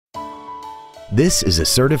This is a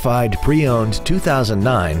certified pre-owned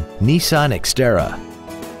 2009 Nissan Xterra.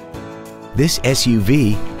 This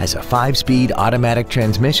SUV has a 5-speed automatic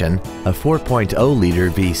transmission, a 4.0-liter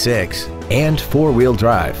V6, and 4-wheel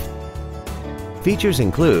drive. Features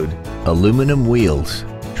include aluminum wheels,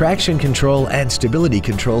 traction control and stability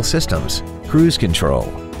control systems, cruise control,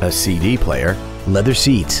 a CD player, leather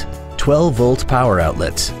seats, 12-volt power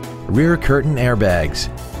outlets, rear curtain airbags,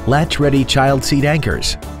 latch-ready child seat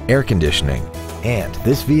anchors, air conditioning, and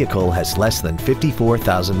this vehicle has less than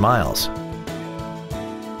 54,000 miles.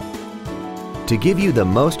 To give you the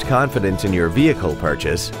most confidence in your vehicle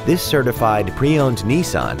purchase, this certified pre-owned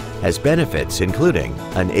Nissan has benefits including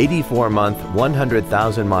an 84-month,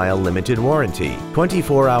 100,000-mile limited warranty,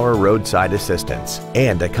 24-hour roadside assistance,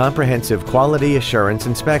 and a comprehensive quality assurance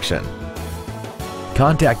inspection.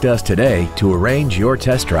 Contact us today to arrange your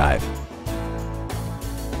test drive.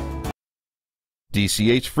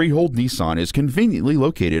 DCH Freehold Nissan is conveniently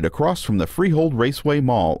located across from the Freehold Raceway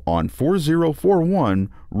Mall on 4041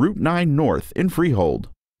 Route 9 North in Freehold.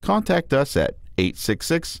 Contact us at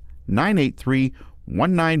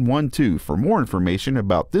 866-983-1912 for more information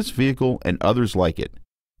about this vehicle and others like it.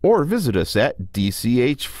 Or visit us at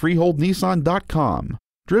dchfreeholdnissan.com.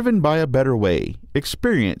 Driven by a better way.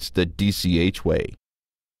 Experience the DCH way.